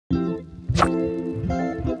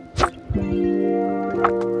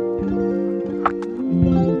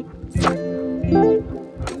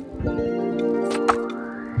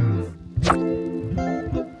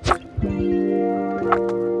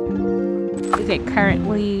Okay,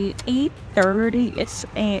 currently 8:30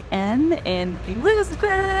 a.m. in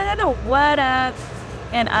Lisbon. What up?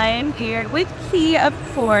 And I am here with Key, of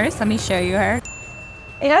course. Let me show you her.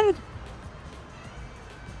 And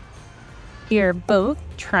we're both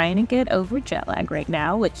trying to get over jet lag right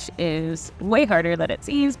now, which is way harder than it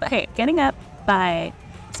seems. But hey, getting up by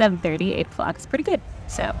 7:30, 8 o'clock is pretty good.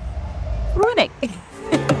 So, running.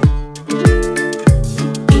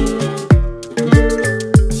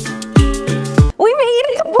 We made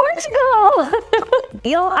it to Portugal!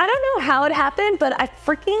 Yo, I don't know how it happened, but I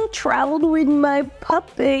freaking traveled with my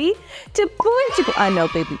puppy to Portugal. I know,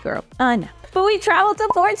 baby girl. I know. But we traveled to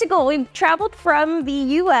Portugal. We traveled from the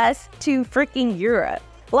US to freaking Europe.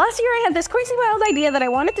 Last year, I had this crazy wild idea that I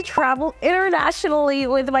wanted to travel internationally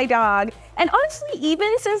with my dog. And honestly, even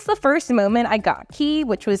since the first moment I got Key,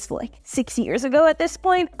 which was like 6 years ago at this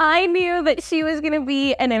point, I knew that she was gonna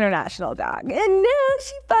be an international dog. And now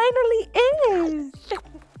she finally is.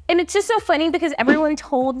 And it's just so funny because everyone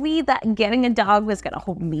told me that getting a dog was gonna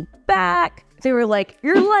hold me back. They were like,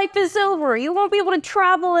 your life is over. You won't be able to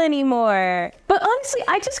travel anymore. But honestly,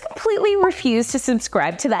 I just completely refused to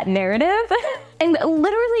subscribe to that narrative. And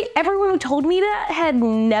literally everyone who told me that had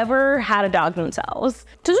never had a dog themselves.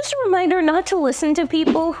 So just a reminder not to listen to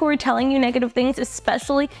people who are telling you negative things,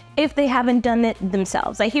 especially if they haven't done it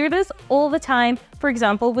themselves. I hear this all the time. For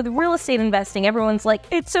example, with real estate investing, everyone's like,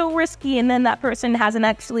 it's so risky. And then that person hasn't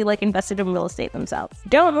actually like invested in real estate themselves.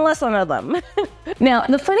 Don't listen to them. Now,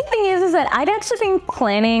 the funny thing is that I'd actually been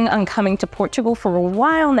planning on coming to Portugal for a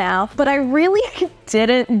while now, but I really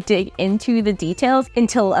didn't dig into the details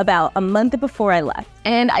until about a month before I left.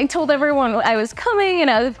 And I told everyone I was coming and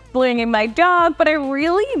I was bringing my dog, but I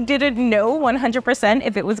really didn't know 100%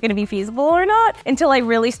 if it was going to be feasible or not until I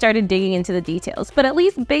really started digging into the details. But at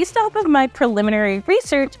least based off of my preliminary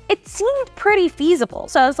research, it seemed pretty feasible.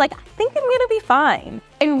 So I was like, I think I'm going to be fine.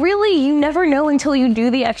 And really, you never know until you do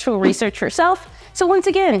the actual research yourself. So once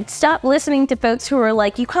again, stop listening to folks who are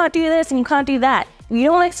like, you can't do this and you can't do that. If you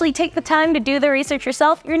don't actually take the time to do the research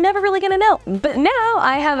yourself, you're never really gonna know. But now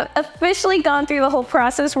I have officially gone through the whole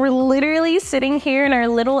process. We're literally sitting here in our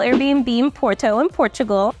little Airbnb in Porto in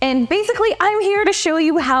Portugal. And basically I'm here to show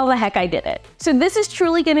you how the heck I did it. So this is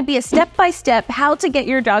truly gonna be a step-by-step how to get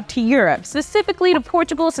your dog to Europe, specifically to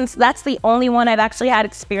Portugal, since that's the only one I've actually had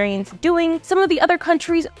experience doing. Some of the other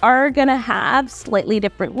countries are gonna have slightly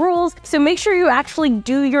different rules. So make sure you actually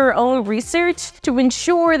do your own research to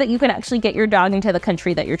ensure that you can actually get your dog into the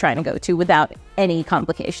country that you're trying to go to without any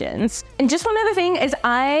complications. And just one other thing is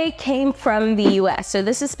I came from the US. So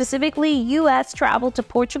this is specifically US travel to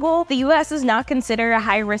Portugal. The US is not considered a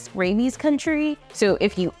high-risk rabies country. So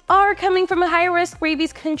if you are coming from a high-risk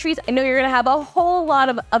rabies countries, I know you're gonna have a whole lot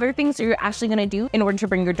of other things that you're actually gonna do in order to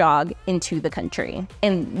bring your dog into the country.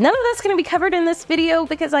 And none of that's gonna be covered in this video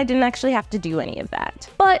because I didn't actually have to do any of that.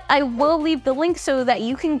 But I will leave the link so that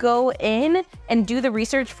you can go in and do the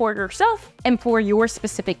research for yourself and for your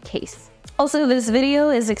specific case. Also, this video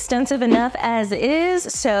is extensive enough as is,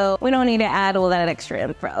 so we don't need to add all that extra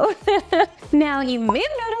info. Now, you may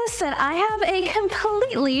have noticed that I have a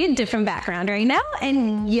completely different background right now,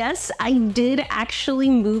 and yes, I did actually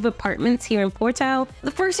move apartments here in Porto. The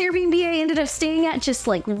first Airbnb I ended up staying at just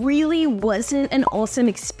like really wasn't an awesome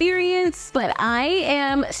experience, but I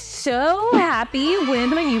am so happy with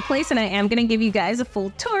my new place, and I am gonna give you guys a full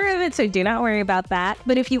tour of it, so do not worry about that.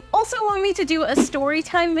 But if you also want me to do a story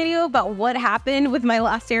time video about what happened with my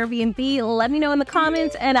last Airbnb, let me know in the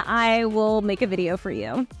comments and I will make a video for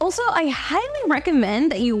you. Also, I highly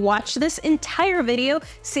recommend that you watch this entire video,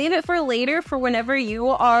 save it for later for whenever you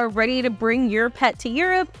are ready to bring your pet to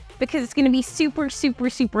Europe, because it's gonna be super, super,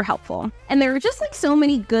 super helpful. And there are just like so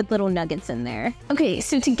many good little nuggets in there. Okay,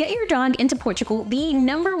 so to get your dog into Portugal, the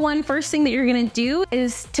 #1 first thing that you're gonna do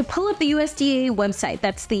is to pull up the USDA website.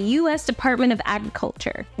 That's the US Department of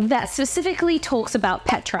Agriculture. That specifically talks about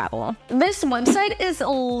pet travel. This website is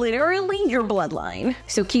literally your bloodline.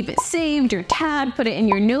 So keep it saved or tagged, put it in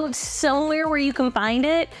your notes somewhere where you can find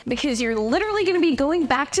it, because you're literally gonna be going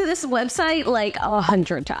back to this website like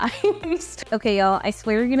 100 times. Okay, y'all, I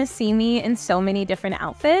swear you're gonna see me in so many different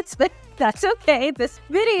outfits, but that's okay. This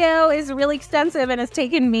video is really extensive and has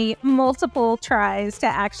taken me multiple tries to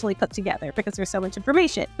actually put together because there's so much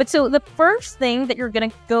information. But so the first thing that you're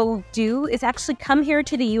gonna go do is actually come here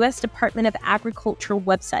to the US Department of Agriculture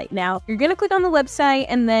website. Now, you're gonna click on the website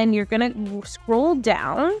and then you're gonna scroll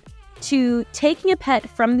down to taking a pet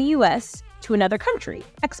from the US to another country,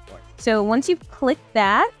 export. So once you've clicked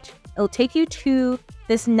that, it'll take you to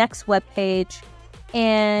this next web page.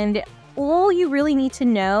 And all you really need to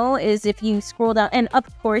know is if you scroll down, and of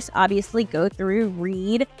course, obviously go through,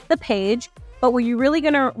 read the page, But what you really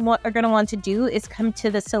are gonna want to do is come to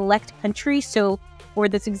the select country. So for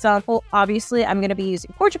this example, obviously I'm gonna be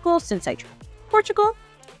using Portugal since I travel to Portugal.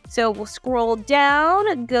 So we'll scroll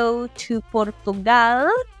down, go to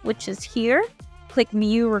Portugal, which is here, click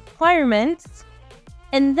View Requirements,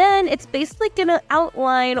 and then it's basically gonna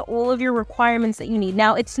outline all of your requirements that you need.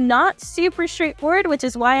 Now, it's not super straightforward, which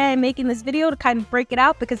is why I'm making this video to kind of break it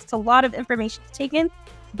out because it's a lot of information to take in,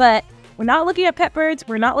 but we're not looking at pet birds,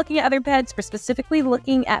 we're not looking at other pets, we're specifically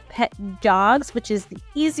looking at pet dogs, which is the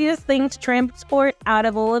easiest thing to transport out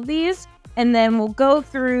of all of these. And then we'll go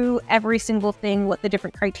through every single thing, what the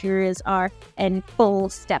different criteria are, and full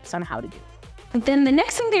steps on how to do it. Then the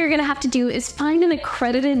next thing that you're going to have to do is find an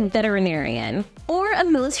accredited veterinarian or a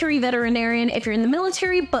military veterinarian if you're in the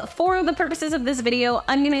military. But for the purposes of this video,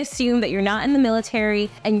 I'm going to assume that you're not in the military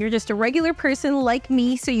and you're just a regular person like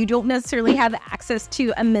me, so you don't necessarily have access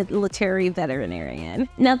to a military veterinarian.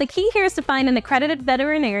 Now, the key here is to find an accredited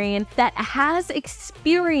veterinarian that has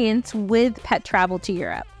experience with pet travel to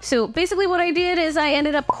Europe. So basically what I did is I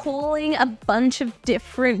ended up calling a bunch of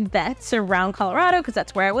different vets around Colorado, because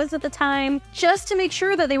that's where I was at the time, just to make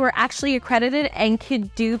sure that they were actually accredited and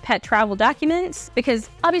could do pet travel documents, because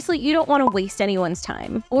obviously you don't want to waste anyone's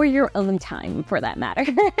time, or your own time for that matter.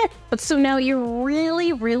 But so now you're really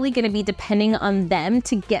going to be depending on them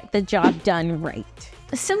to get the job done right.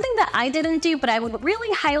 Something that I didn't do, but I would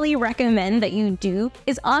really highly recommend that you do,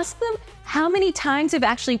 is ask them how many times they've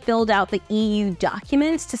actually filled out the EU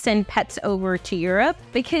documents to send pets over to Europe,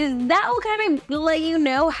 because that will kind of let you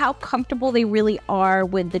know how comfortable they really are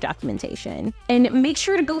with the documentation. And make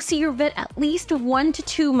sure to go see your vet at least 1 to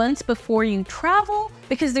 2 months before you travel,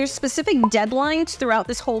 because there's specific deadlines throughout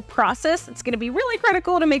this whole process. It's going to be really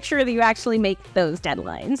critical to make sure that you actually make those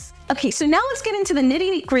deadlines. Okay, so now let's get into the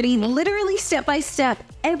nitty-gritty, literally step by step,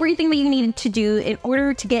 everything that you need to do in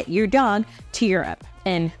order to get your dog to Europe.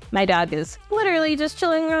 And my dog is literally just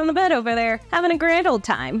chilling on the bed over there, having a grand old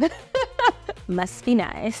time. Must be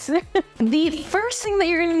nice. The first thing that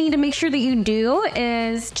you're gonna need to make sure that you do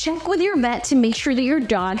is check with your vet to make sure that your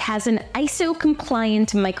dog has an ISO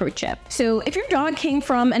compliant microchip. So if your dog came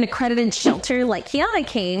from an accredited shelter like Kiana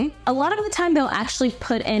came, a lot of the time they'll actually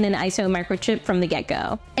put in an ISO microchip from the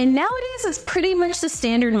get-go. And nowadays it's pretty much the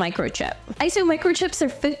standard microchip. ISO microchips are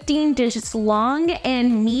 15 digits long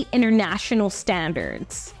and meet international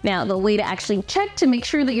standards. Now, the way to actually check to make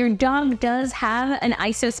sure that your dog does have an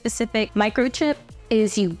ISO specific microchip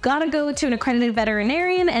is you gotta go to an accredited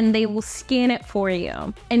veterinarian and they will scan it for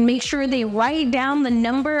you. And make sure they write down the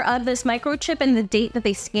number of this microchip and the date that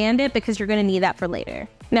they scanned it, because you're gonna need that for later.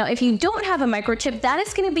 Now, if you don't have a microchip, that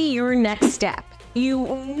is gonna be your next step. You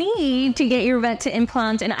need to get your vet to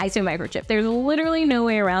implant an ISO microchip. There's literally no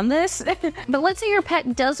way around this. But let's say your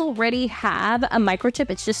pet does already have a microchip,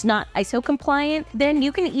 it's just not ISO compliant, then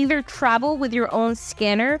you can either travel with your own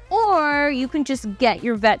scanner, or you can just get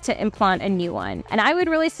your vet to implant a new one. And I would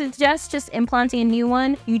really suggest just implanting a new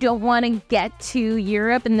one. You don't want to get to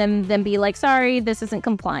Europe and then be like, sorry, this isn't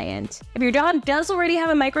compliant. If your dog does already have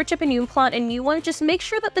a microchip and you implant a new one, just make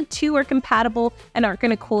sure that the two are compatible and aren't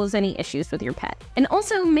going to cause any issues with your pet. And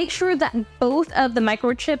also make sure that both of the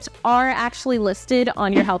microchips are actually listed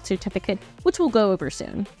on your health certificate, which we'll go over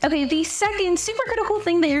soon. Okay, the second super critical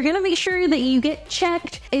thing that you're gonna make sure that you get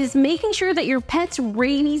checked is making sure that your pet's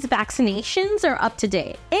rabies vaccinations are up to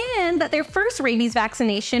date, and that their first rabies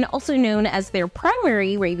vaccination, also known as their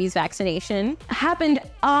primary rabies vaccination, happened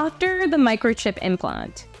after the microchip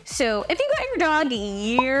implant. So if you got your dog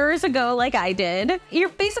years ago like I did, you're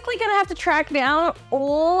basically gonna have to track down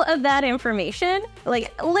all of that information.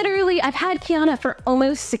 Like literally, I've had Kiana for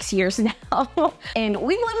almost 6 years now. And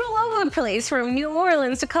we've lived all over the place, from New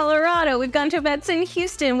Orleans to Colorado. We've gone to vets in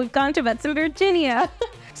Houston, we've gone to vets in Virginia.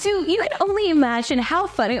 So you can only imagine how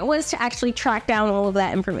fun it was to actually track down all of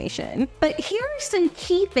that information. But here are some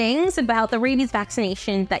key things about the rabies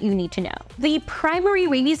vaccination that you need to know. The primary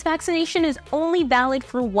rabies vaccination is only valid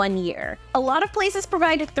for 1 year. A lot of places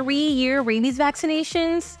provide 3-year rabies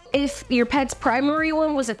vaccinations. If your pet's primary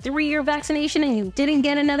one was a 3-year vaccination and you didn't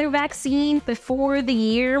get another vaccine before the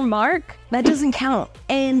year mark, that doesn't count.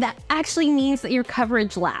 And that actually means that your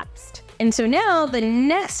coverage lapsed. And so now the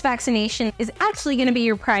next vaccination is actually going to be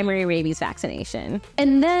your primary rabies vaccination.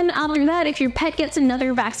 And then after that, if your pet gets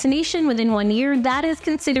another vaccination within 1 year, that is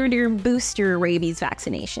considered your booster rabies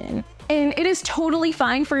vaccination. And it is totally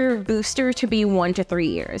fine for your booster to be 1 to 3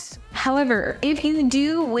 years. However, if you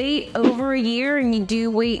do wait over a year and you do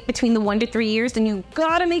wait between the 1 to 3 years, then you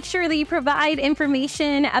gotta make sure that you provide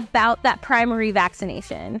information about that primary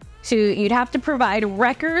vaccination. So you'd have to provide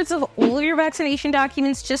records of all of your vaccination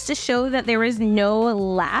documents just to show that there is no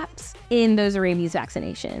lapse in those rabies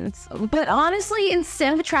vaccinations. But honestly,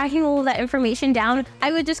 instead of tracking all of that information down,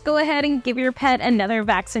 I would just go ahead and give your pet another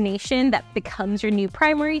vaccination that becomes your new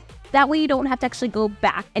primary. That way you don't have to actually go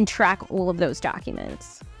back and track all of those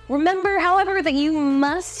documents. Remember, however, that you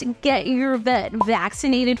must get your vet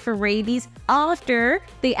vaccinated for rabies after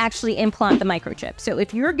they actually implant the microchip. So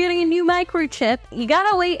if you're getting a new microchip, you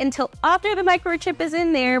gotta wait until after the microchip is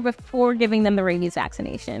in there before giving them the rabies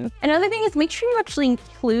vaccination. Another thing is make sure you actually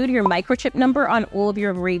include your microchip number on all of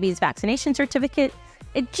your rabies vaccination certificate.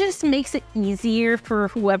 It just makes it easier for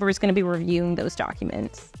whoever is going to be reviewing those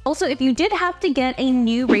documents. Also, if you did have to get a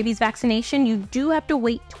new rabies vaccination, you do have to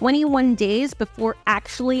wait 21 days before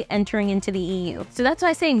actually entering into the EU. So that's why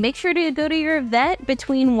I say make sure to go to your vet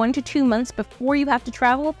between 1 to 2 months before you have to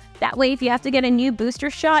travel. That way, if you have to get a new booster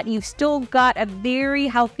shot, you've still got a very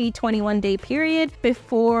healthy 21-day period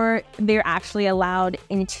before they're actually allowed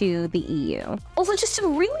into the EU. Also, just to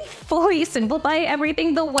really fully simplify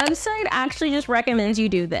everything, the website actually just recommends you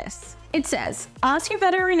do this. It says, ask your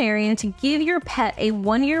veterinarian to give your pet a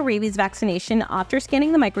 1-year rabies vaccination after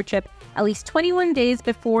scanning the microchip at least 21 days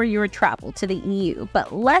before your travel to the EU,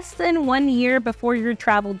 but less than 1 year before your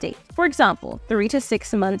travel date. For example, 3 to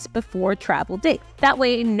 6 months before travel date. That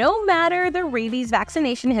way, no matter the rabies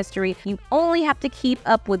vaccination history, you only have to keep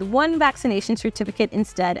up with 1 vaccination certificate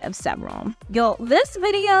instead of several. Yo, this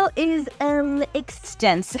video is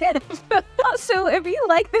extensive. So if you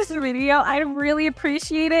like this video, I'd really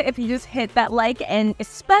appreciate it if you just hit that like and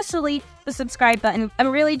especially the subscribe button. I'm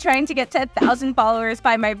really trying to get 10,000 followers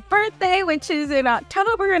by my birthday, which is in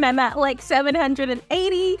October, and I'm at like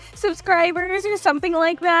 780 subscribers or something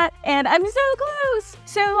like that, and I'm so close.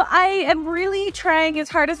 So I am really trying as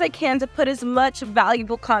hard as I can to put as much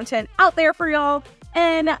valuable content out there for y'all.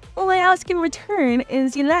 And all I ask in return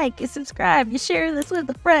is you like, you subscribe, you share this with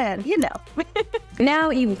a friend, you know.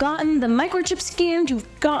 Now you've gotten the microchip scanned, you've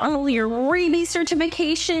gotten all your rabies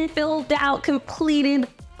certification filled out, completed,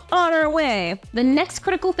 on our way. The next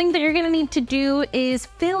critical thing that you're gonna need to do is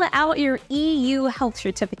fill out your EU health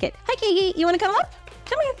certificate. Hi, Kiki, you wanna come up?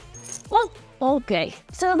 Come here. Well, okay.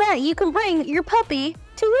 So that you can bring your puppy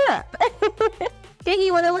to Europe. Kiki,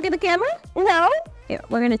 you wanna look at the camera? No? Here,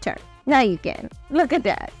 we're gonna turn. Now you can. Look at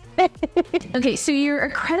that. Okay, so your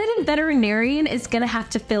accredited veterinarian is going to have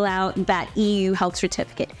to fill out that EU health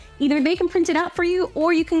certificate. Either they can print it out for you,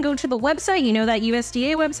 or you can go to the website, you know, that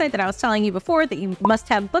USDA website that I was telling you before that you must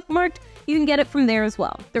have bookmarked. You can get it from there as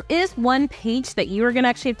well. There is one page that you are going to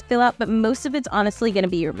actually have to fill out, but most of it's honestly going to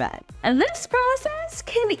be your vet. And this process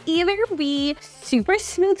can either be super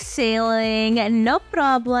smooth sailing and no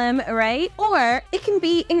problem, right? Or it can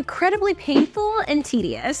be incredibly painful and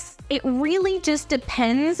tedious. It really just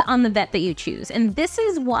depends on the vet that you choose. And this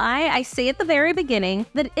is why I say at the very beginning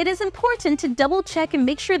that it is important to double check and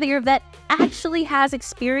make sure that your vet actually has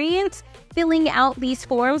experience filling out these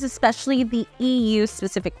forms, especially the EU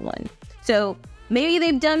specific one. So maybe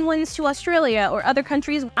they've done ones to Australia or other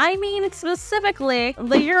countries. I mean, specifically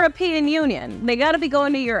the European Union. They gotta be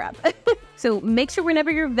going to Europe. So make sure whenever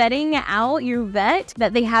you're vetting out your vet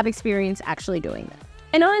that they have experience actually doing that.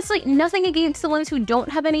 And honestly, nothing against the ones who don't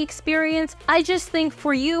have any experience. I just think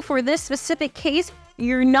for you, for this specific case,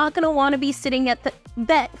 you're not gonna wanna be sitting at the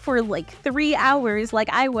vet for like 3 hours like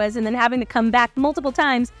I was and then having to come back multiple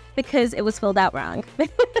times because it was filled out wrong.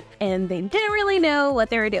 And they didn't really know what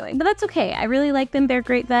they were doing. But that's okay. I really like them. They're a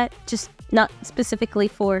great vet, just not specifically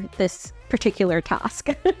for this particular task.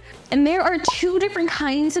 And there are 2 different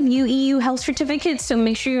kinds of EU health certificates, so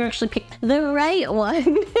make sure you actually pick the right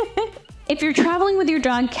one. If you're traveling with your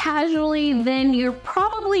dog casually, then you're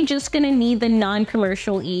probably just gonna need the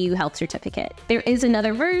non-commercial EU health certificate. There is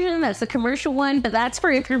another version, that's the commercial one, but that's for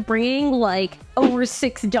if you're bringing like over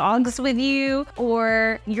 6 dogs with you,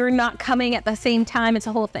 or you're not coming at the same time, it's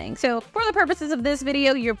a whole thing. So for the purposes of this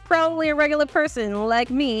video, you're probably a regular person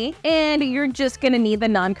like me, and you're just gonna need the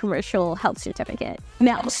non-commercial health certificate.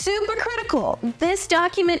 Now, super critical, this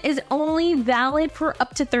document is only valid for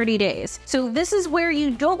up to 30 days. So this is where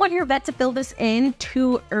you don't want your vet to fill this in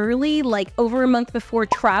too early, like over a month before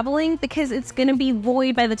traveling, because it's gonna be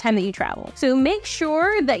void by the time that you travel. So make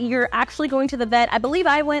sure that you're actually going to the vet. I believe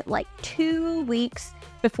I went like 2 weeks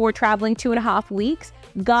before traveling, 2.5 weeks,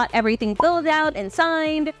 got everything filled out and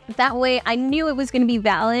signed. That way I knew it was gonna be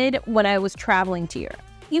valid when I was traveling to Europe.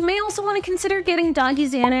 You may also want to consider getting doggy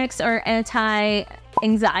Xanax or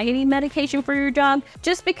anxiety medication for your dog,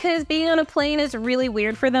 just because being on a plane is really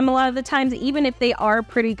weird for them a lot of the times, even if they are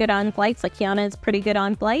pretty good on flights, like Kiana is pretty good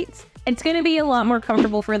on flights. It's going to be a lot more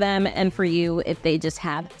comfortable for them and for you if they just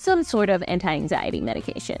have some sort of anti-anxiety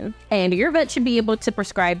medication. And your vet should be able to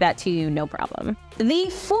prescribe that to you, no problem. The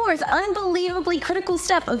fourth unbelievably critical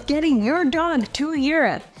step of getting your dog to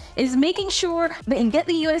Europe is making sure that you get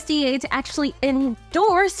the USDA to actually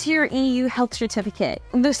endorse your EU health certificate.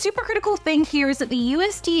 The super critical thing here is that the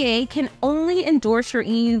USDA can only endorse your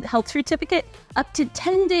EU health certificate up to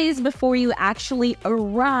 10 days before you actually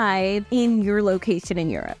arrive in your location in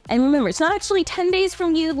Europe. And remember, it's not actually 10 days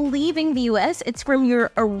from you leaving the US, it's from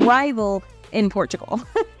your arrival in Portugal.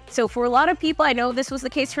 So for a lot of people, I know this was the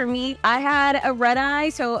case for me, I had a red eye,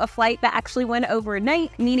 so a flight that actually went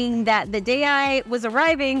overnight, meaning that the day I was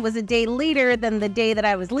arriving was a day later than the day that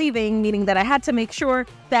I was leaving, meaning that I had to make sure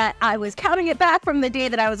that I was counting it back from the day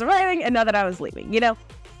that I was arriving and not that I was leaving, you know?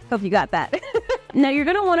 Hope you got that. Now, you're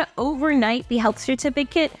going to want to overnight the health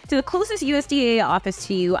certificate to the closest USDA office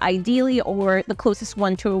to you, ideally, or the closest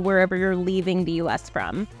one to wherever you're leaving the US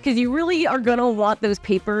from. Because you really are going to want those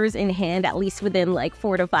papers in hand at least within like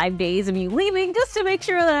 4 to 5 days of you leaving, just to make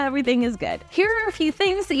sure that everything is good. Here are a few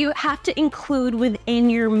things that you have to include within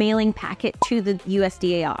your mailing packet to the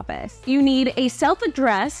USDA office. You need a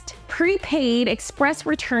self-addressed, prepaid express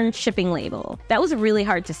return shipping label. That was really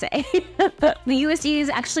hard to say. The USDA is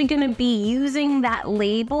actually going to be using that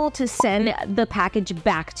label to send the package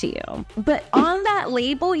back to you. But on that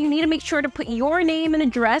label, you need to make sure to put your name and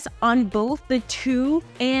address on both the to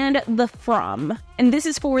and the from. And this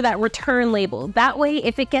is for that return label. That way,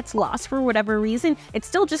 if it gets lost for whatever reason, it's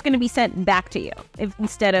still just going to be sent back to you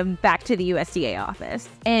instead of back to the USDA office.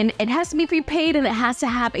 And it has to be prepaid and it has to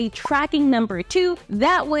have a tracking number too.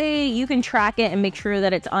 That way you can track it and make sure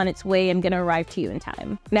that it's on its way and going to arrive to you in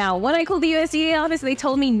time. Now, when I called the USDA office, they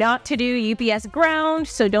told me not to do UPS ground,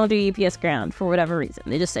 so don't do UPS ground for whatever reason.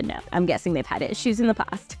 They just said no. I'm guessing they've had issues in the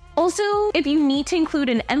past. Also, if you need to include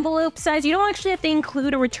an envelope size, you don't actually have to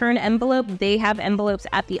include a return envelope. They have envelopes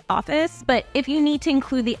at the office. But if you need to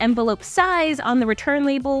include the envelope size on the return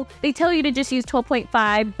label, they tell you to just use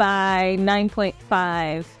 12.5 by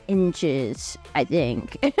 9.5 inches, I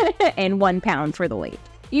think, and 1 pound for the weight.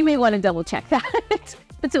 You may want to double check that.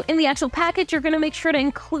 But so in the actual package, you're going to make sure to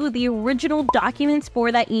include the original documents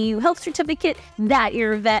for that EU health certificate that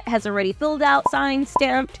your vet has already filled out, signed,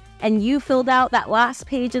 stamped, and you filled out that last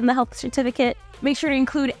page in the health certificate. Make sure to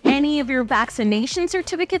include any of your vaccination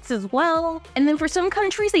certificates as well. And then for some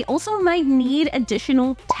countries, they also might need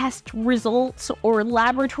additional test results or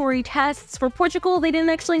laboratory tests. For Portugal, they didn't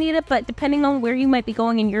actually need it, but depending on where you might be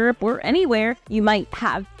going in Europe or anywhere, you might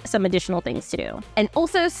have some additional things to do. And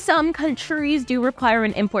also, some countries do require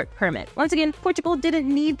an import permit. Once again, Portugal didn't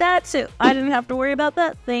need that, so I didn't have to worry about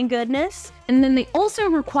that, thank goodness. And then they also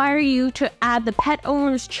require you to add the pet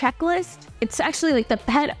owner's checklist. It's actually like the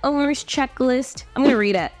pet owner's checklist. I'm gonna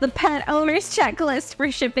read it. The pet owner's checklist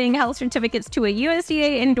for shipping health certificates to a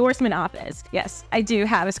USDA endorsement office. Yes, I do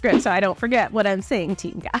have a script, so I don't forget what I'm saying to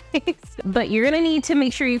you guys. But you're gonna need to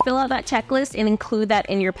make sure you fill out that checklist and include that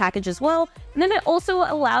in your package as well. And then it also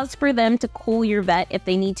allows for them to call your vet if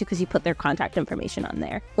they need to, because you put their contact information on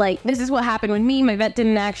there. Like, this is what happened with me. My vet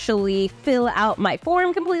didn't actually fill out my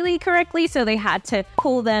form completely correctly, so they had to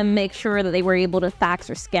call them, make sure that they were able to fax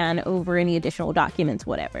or scan over any additional documents,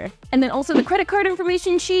 whatever. And then also the credit card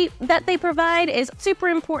information sheet that they provide is super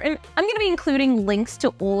important. I'm going to be including links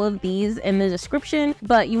to all of these in the description,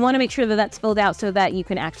 but you want to make sure that that's filled out so that you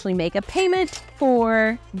can actually make a payment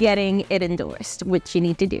for getting it endorsed, which you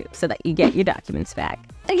need to do so that you get your documents back.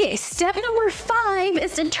 Okay, step number 5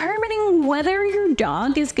 is determining whether your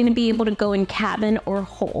dog is going to be able to go in cabin or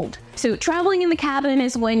hold. So traveling in the cabin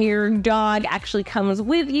is when your dog actually comes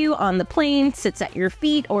with you on the plane, sits at your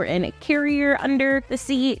feet or in a carrier under the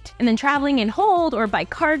seat. And then traveling in hold or by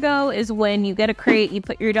cargo is when you get a crate, you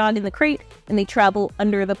put your dog in the crate, and they travel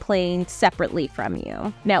under the plane separately from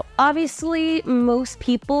you. Now, obviously, most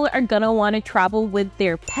people are going to want to travel with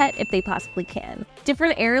their pet if they possibly can.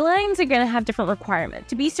 Different airlines are going to have different requirements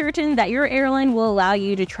to be certain that your airline will allow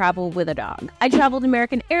you to travel with a dog. I traveled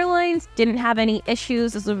American Airlines, didn't have any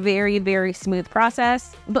issues. It's a very, very smooth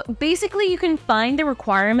process. But basically, you can find the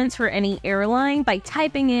requirements for any airline by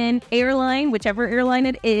typing in airline, whichever airline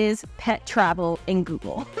it is, pet travel in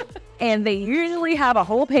Google. And they usually have a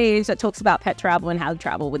whole page that talks about pet travel and how to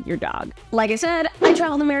travel with your dog. Like I said, I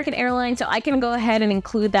traveled American Airlines, so I can go ahead and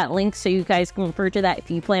include that link so you guys can refer to that if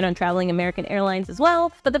you plan on traveling American Airlines as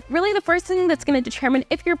well. But really the first thing that's going to determine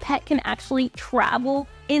if your pet can actually travel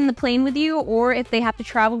in the plane with you, or if they have to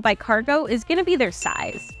travel by cargo, is going to be their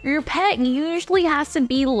size. Your pet usually has to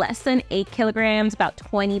be less than 8 kilograms, about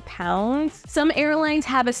 20 pounds. Some airlines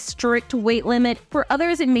have a strict weight limit. For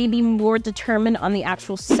others, it may be more determined on the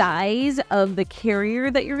actual size of the carrier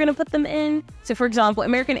that you're going to put them in. So for example,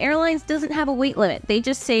 American Airlines doesn't have a weight limit. They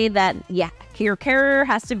just say that, yeah, your carrier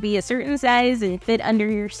has to be a certain size and fit under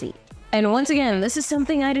your seat. And once again, this is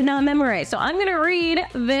something I did not memorize, so I'm gonna read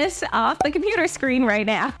this off the computer screen right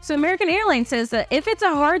now. So American Airlines says that if it's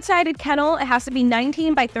a hard-sided kennel, it has to be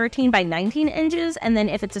 19 by 13 by 19 inches, and then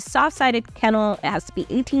if it's a soft-sided kennel, it has to be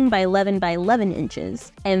 18 by 11 by 11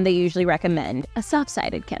 inches, and they usually recommend a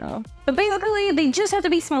soft-sided kennel. But basically, they just have to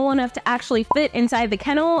be small enough to actually fit inside the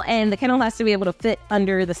kennel, and the kennel has to be able to fit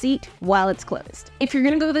under the seat while it's closed. If you're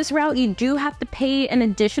gonna go this route, you do have to pay an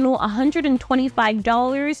additional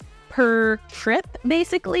 $125 per trip,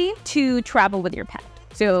 basically, to travel with your pet.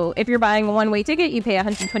 So if you're buying a one-way ticket, you pay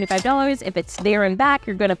 $125. If it's there and back,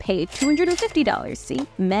 you're gonna pay $250. See?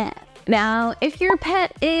 Math. Now, if your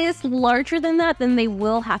pet is larger than that, then they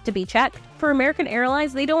will have to be checked. For American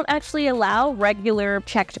Airlines, they don't actually allow regular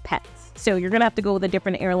checked pets. So you're gonna have to go with a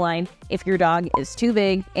different airline if your dog is too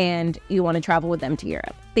big and you wanna travel with them to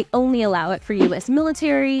Europe. They only allow it for US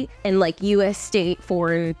military and like US State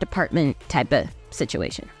Foreign Department type of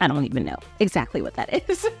situation. I don't even know exactly what that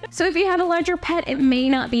is. So if you have a larger pet, it may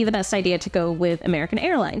not be the best idea to go with American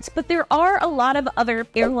Airlines, but there are a lot of other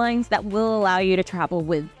airlines that will allow you to travel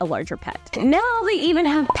with a larger pet. Now they even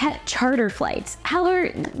have pet charter flights.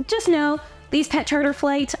 However, just know these pet charter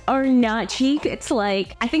flights are not cheap. It's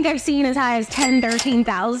like, I think I've seen as high as 10,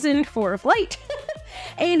 13,000 for a flight.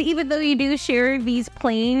 And even though you do share these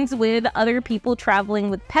planes with other people traveling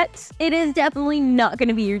with pets, it is definitely not going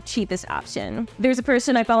to be your cheapest option. There's a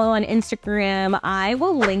person I follow on Instagram. I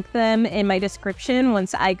will link them in my description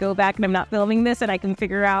once I go back and I'm not filming this and I can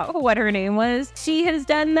figure out what her name was. She has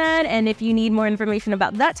done that, and if you need more information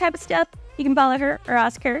about that type of stuff, you can follow her or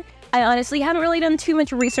ask her. I honestly haven't really done too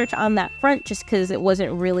much research on that front just because it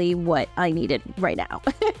wasn't really what I needed right now.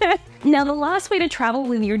 Now, the last way to travel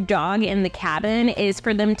with your dog in the cabin is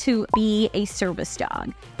for them to be a service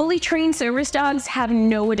dog. Fully trained service dogs have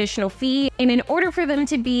no additional fee, and in order for them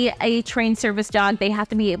to be a trained service dog, they have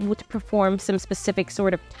to be able to perform some specific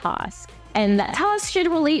sort of task. And that task should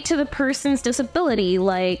relate to the person's disability,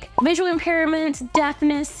 like visual impairments,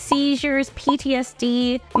 deafness, seizures,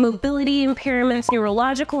 PTSD, mobility impairments,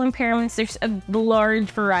 neurological impairments. There's a large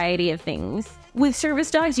variety of things. With service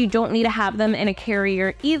dogs, you don't need to have them in a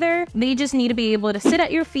carrier either. They just need to be able to sit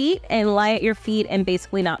at your feet and lie at your feet and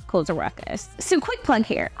basically not cause a ruckus. So quick plug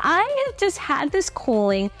here. I have just had this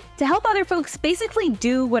calling to help other folks basically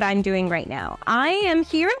do what I'm doing right now. I am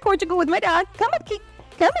here in Portugal with my dog. Come up, Kiki.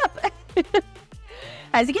 Come up.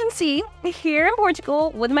 As you can see, here in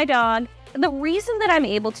Portugal with my dog, the reason that I'm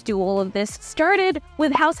able to do all of this started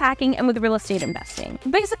with house hacking and with real estate investing.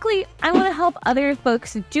 Basically, I want to help other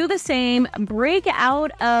folks do the same, break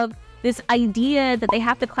out of this idea that they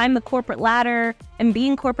have to climb the corporate ladder and be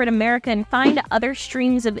in corporate America and find other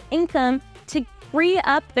streams of income to free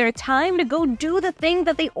up their time to go do the thing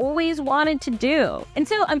that they always wanted to do. And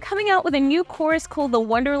so I'm coming out with a new course called the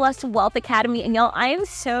Wanderlust Wealth Academy, and y'all, I am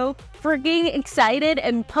so freaking excited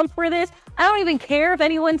and pumped for this. I don't even care if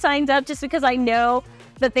anyone signs up just because I know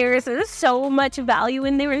that there is so much value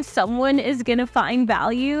in there and someone is gonna find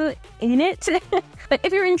value in it. But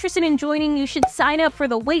if you're interested in joining, you should sign up for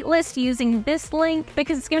the waitlist using this link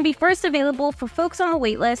because it's gonna be first available for folks on the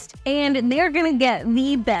waitlist, and they're gonna get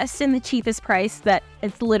the best and the cheapest price that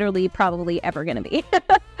it's literally probably ever gonna be.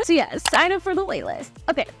 So yeah, sign up for the waitlist.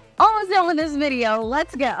 Okay. Almost done with this video.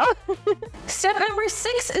 Let's go. Step number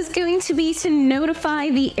 6 is going to be to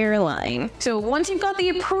notify the airline. So once you've got the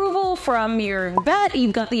approval from your vet,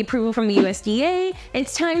 you've got the approval from the USDA,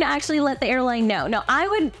 it's time to actually let the airline know. Now, I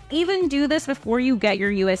would even do this before you get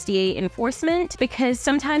your USDA endorsement because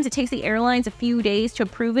sometimes it takes the airlines a few days to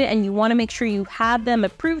approve it, and you want to make sure you have them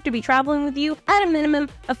approved to be traveling with you at a minimum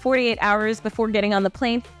of 48 hours before getting on the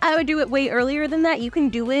plane. I would do it way earlier than that. You can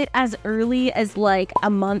do it as early as like a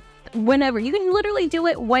month. Whenever. You can literally do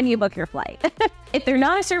it when you book your flight. If they're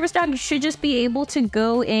not a service dog, you should just be able to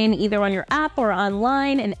go in either on your app or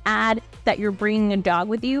online and add that you're bringing a dog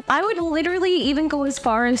with you. I would literally even go as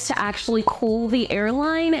far as to actually call the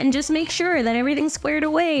airline and just make sure that everything's squared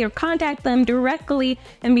away, or contact them directly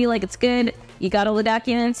and be like, it's good. You got all the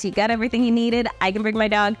documents. You got everything you needed. I can bring my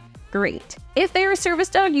dog. great. If they're a service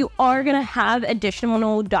dog, you are going to have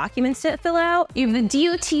additional documents to fill out. You have the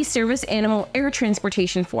DOT Service Animal Air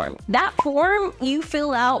Transportation form. That form you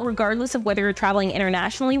fill out regardless of whether you're traveling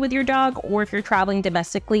internationally with your dog or if you're traveling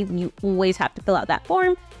domestically. You always have to fill out that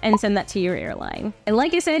form and send that to your airline. And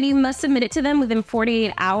like I said, you must submit it to them within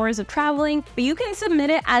 48 hours of traveling, but you can submit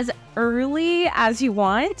it as early as you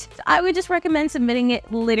want. I would just recommend submitting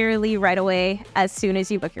it literally right away as soon as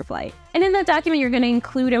you book your flight. And in that document, you're going to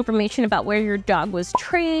include information about where your dog was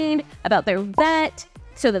trained, about their vet,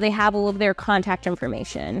 so that they have all of their contact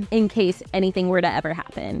information in case anything were to ever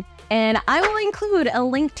happen. And I will include a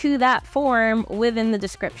link to that form within the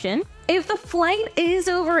description. If the flight is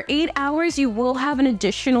over 8 hours, you will have an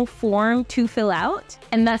additional form to fill out,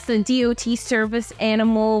 and that's the DOT Service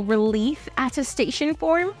Animal Relief Attestation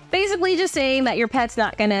form. Basically just saying that your pet's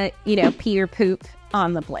not gonna, pee or poop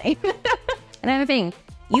on the plane. Another thing,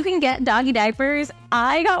 you can get doggy diapers.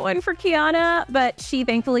 I got one for Kiana, but she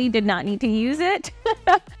thankfully did not need to use it.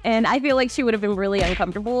 And I feel like she would have been really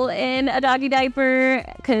uncomfortable in a doggy diaper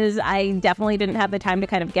because I definitely didn't have the time to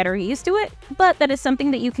kind of get her used to it. But that is something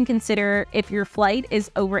that you can consider if your flight is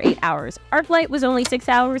over 8 hours. Our flight was only 6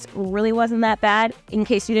 hours, really wasn't that bad. In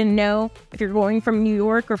case you didn't know, if you're going from New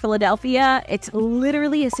York or Philadelphia, it's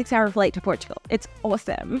literally a 6-hour flight to Portugal. It's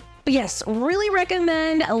awesome. But yes, really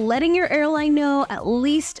recommend letting your airline know at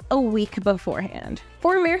least a week beforehand.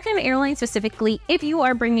 For American Airlines specifically, if you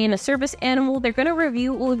are bringing in a service animal, they're going to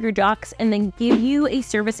review all of your docs and then give you a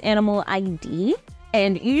service animal ID.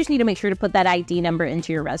 And you just need to make sure to put that ID number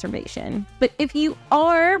into your reservation. But if you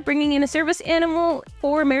are bringing in a service animal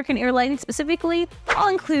for American Airlines specifically, I'll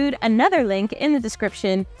include another link in the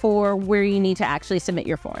description for where you need to actually submit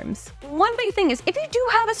your forms. One big thing is if you do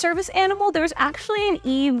have a service animal, there's actually an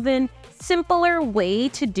even simpler way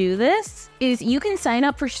to do this is you can sign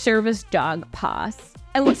up for Service Dog Pass.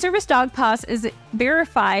 And what Service Dog Pass is, it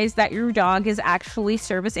verifies that your dog is actually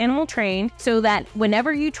service animal trained so that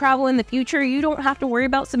whenever you travel in the future, you don't have to worry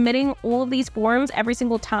about submitting all of these forms every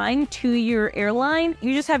single time to your airline.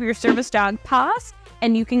 You just have your Service Dog Pass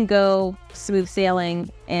and you can go smooth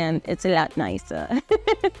sailing, and it's that nice.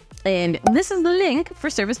 And this is the link for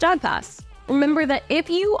Service Dog Pass. Remember that if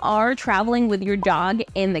you are traveling with your dog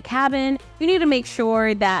in the cabin, you need to make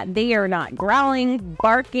sure that they are not growling,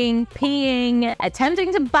 barking, peeing,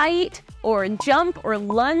 attempting to bite, or jump or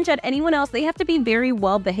lunge at anyone else. They have to be very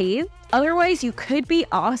well behaved. Otherwise, you could be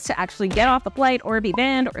asked to actually get off the flight or be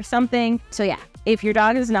banned or something. So yeah, if your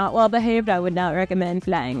dog is not well behaved, I would not recommend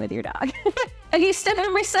flying with your dog. Okay, step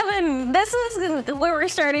number 7. This is where we're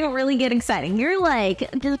starting to really get exciting. You're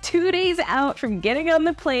 2 days out from getting on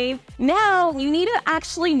the plane. Now you need to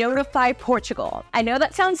actually notify Portugal. I know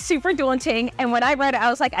that sounds super daunting. And when I read it, I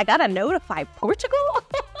was like, I gotta notify Portugal?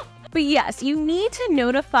 But yes, you need to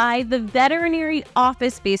notify the veterinary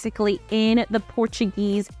office basically in the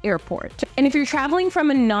Portuguese airport. And if you're traveling from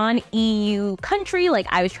a non-EU country, like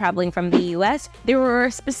I was traveling from the US, there are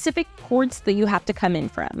specific ports that you have to come in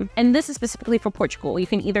from. And this is specifically for Portugal. You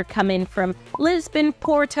can either come in from Lisbon,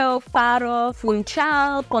 Porto, Faro,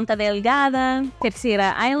 Funchal, Ponta Delgada,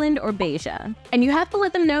 Terceira Island, or Beja. And you have to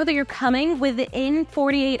let them know that you're coming within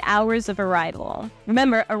 48 hours of arrival.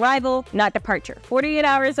 Remember, arrival, not departure. 48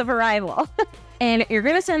 hours of arrival. And you're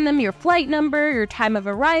going to send them your flight number, your time of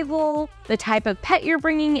arrival, the type of pet you're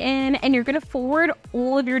bringing in, and you're going to forward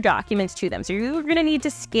all of your documents to them. So you're going to need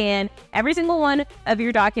to scan every single one of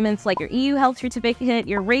your documents, like your EU health certificate,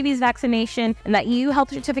 your rabies vaccination, and that EU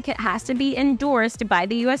health certificate has to be endorsed by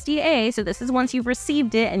the USDA. So this is once you've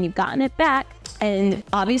received it and you've gotten it back. And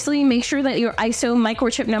obviously make sure that your ISO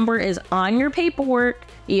microchip number is on your paperwork.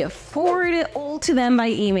 You forward it all to them by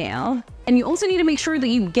email. And you also need to make sure that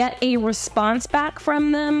you get a response back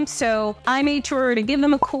from them. So I made sure to give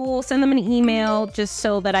them a call, send them an email, just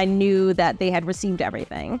so that I knew that they had received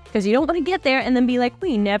everything. Because you don't want to get there and then be like,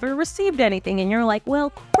 we never received anything. And you're like,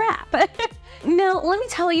 well, crap. Now, let me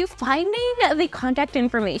tell you, finding the contact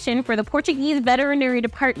information for the Portuguese veterinary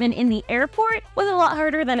department in the airport was a lot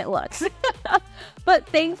harder than it looks. But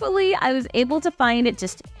thankfully, I was able to find it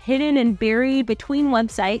just hidden and buried between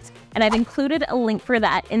websites, and I've included a link for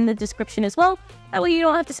that in the description as well. That way you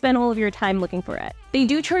don't have to spend all of your time looking for it. They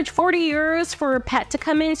do charge 40 euros for a pet to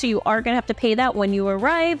come in, so you are going to have to pay that when you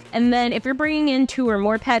arrive. And then if you're bringing in 2 or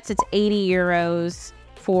more pets, it's 80 euros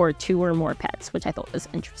for 2 or more pets, which I thought was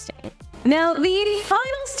interesting. Now, the final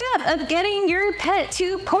step of getting your pet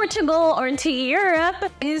to Portugal or to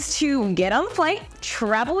Europe is to get on the flight,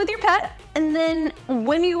 travel with your pet, and then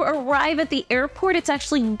when you arrive at the airport, it's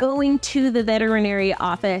actually going to the veterinary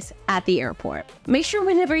office at the airport. Make sure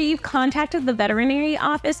whenever you've contacted the veterinary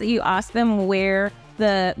office that you ask them where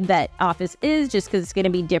the vet office is, just because it's going to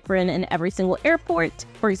be different in every single airport.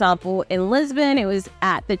 For example, in Lisbon, it was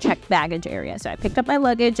at the checked baggage area. So I picked up my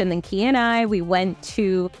luggage, and then Kia and I, we went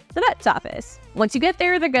to the vet's office. Once you get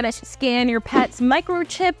there, they're going to scan your pet's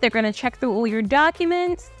microchip. They're going to check through all your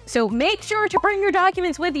documents. So make sure to bring your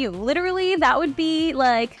documents with you. Literally, that would be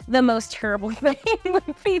like the most terrible thing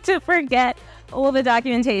would be to forget all the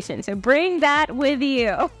documentation. So bring that with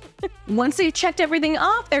you. Once they checked everything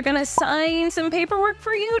off, they're going to sign some paperwork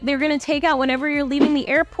for you. They're going to take out whenever you're leaving the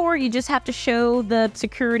airport. You just have to show the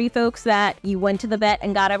security folks that you went to the vet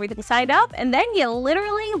and got everything signed up. And then you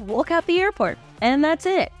literally walk out the airport. And that's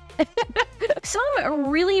it. Some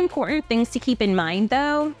really important things to keep in mind,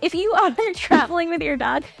 though. If you are traveling with your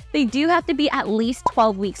dog, they do have to be at least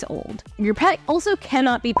 12 weeks old. Your pet also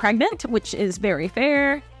cannot be pregnant, which is very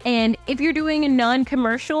fair. And if you're doing a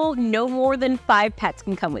non-commercial, no more than 5 pets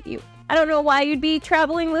can come with you. I don't know why you'd be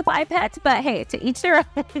traveling with 5 pets, but hey, to each their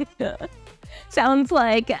own. Sounds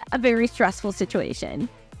like a very stressful situation.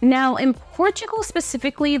 Now, in Portugal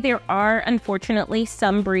specifically, there are unfortunately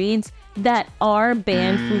some breeds that are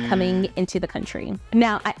banned from coming into the country.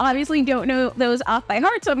 Now, I obviously don't know those off by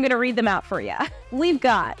heart, so I'm going to read them out for you. We've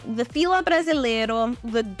got the Fila Brasileiro,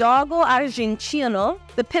 the Doggo Argentino,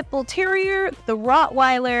 the Pit Bull Terrier, the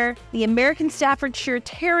Rottweiler, the American Staffordshire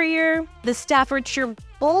Terrier, the Staffordshire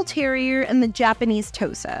Bull Terrier, and the Japanese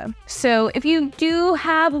Tosa. So if you do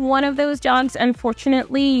have one of those dogs,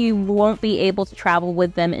 unfortunately, you won't be able to travel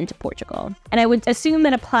with them into Portugal. And I would assume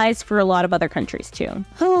that applies for a lot of other countries too.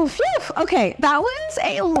 Oh, phew. Okay, that was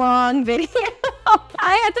a long video.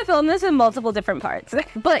 I had to film this in multiple different parts.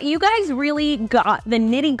 But you guys really got the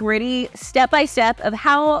nitty-gritty, step-by-step of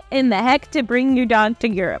how in the heck to bring your dog to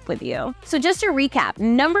Europe with you. So just to recap,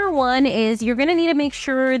 number 1 is you're gonna need to make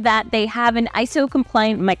sure that they have an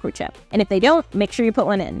ISO-compliant microchip. And if they don't, make sure you put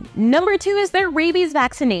one in. Number 2 is their rabies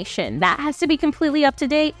vaccination. That has to be completely up to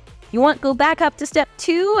date. You want to go back up to step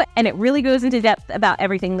 2, and it really goes into depth about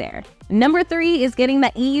everything there. Number 3 is getting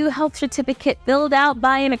that EU health certificate filled out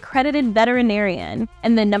by an accredited veterinarian.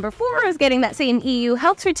 And then number 4 is getting that same EU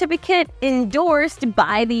health certificate endorsed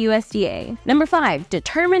by the USDA. Number 5,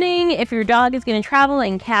 determining if your dog is going to travel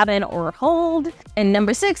in cabin or hold. And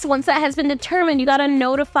number 6, once that has been determined, you got to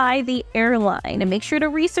notify the airline and make sure to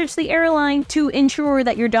research the airline to ensure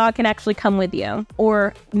that your dog can actually come with you,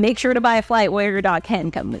 or make sure to buy a flight where your dog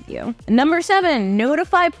can come with you. Number 7,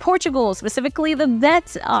 notify Portugal, specifically the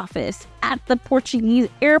vet's office at the Portuguese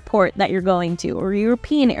airport that you're going to, or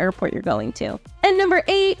European airport you're going to. And number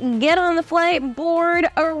 8, get on the flight, board,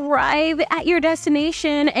 arrive at your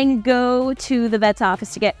destination, and go to the vet's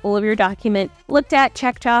office to get all of your documents looked at,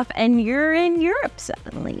 checked off, and you're in Europe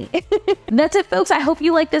suddenly. That's it, folks. I hope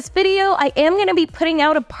you like this video. I am going to be putting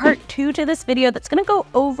out a part 2 to this video that's going to go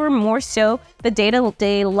over more so the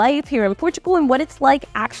day-to-day life here in Portugal and what it's like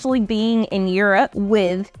actually being in Europe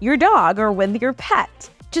with your dog or with your pet.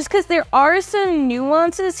 Just because there are some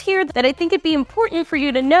nuances here that I think it'd be important for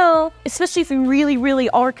you to know, especially if you really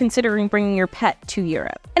are considering bringing your pet to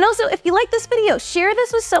Europe. And also, if you like this video, share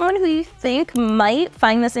this with someone who you think might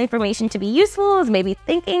find this information to be useful, is maybe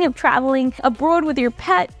thinking of traveling abroad with your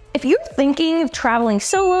pet. If you're thinking of traveling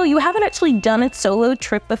solo, you haven't actually done a solo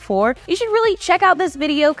trip before, you should really check out this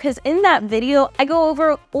video, because in that video, I go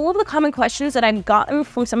over all of the common questions that I've gotten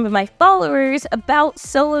from some of my followers about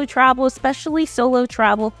solo travel, especially solo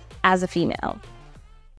travel as a female.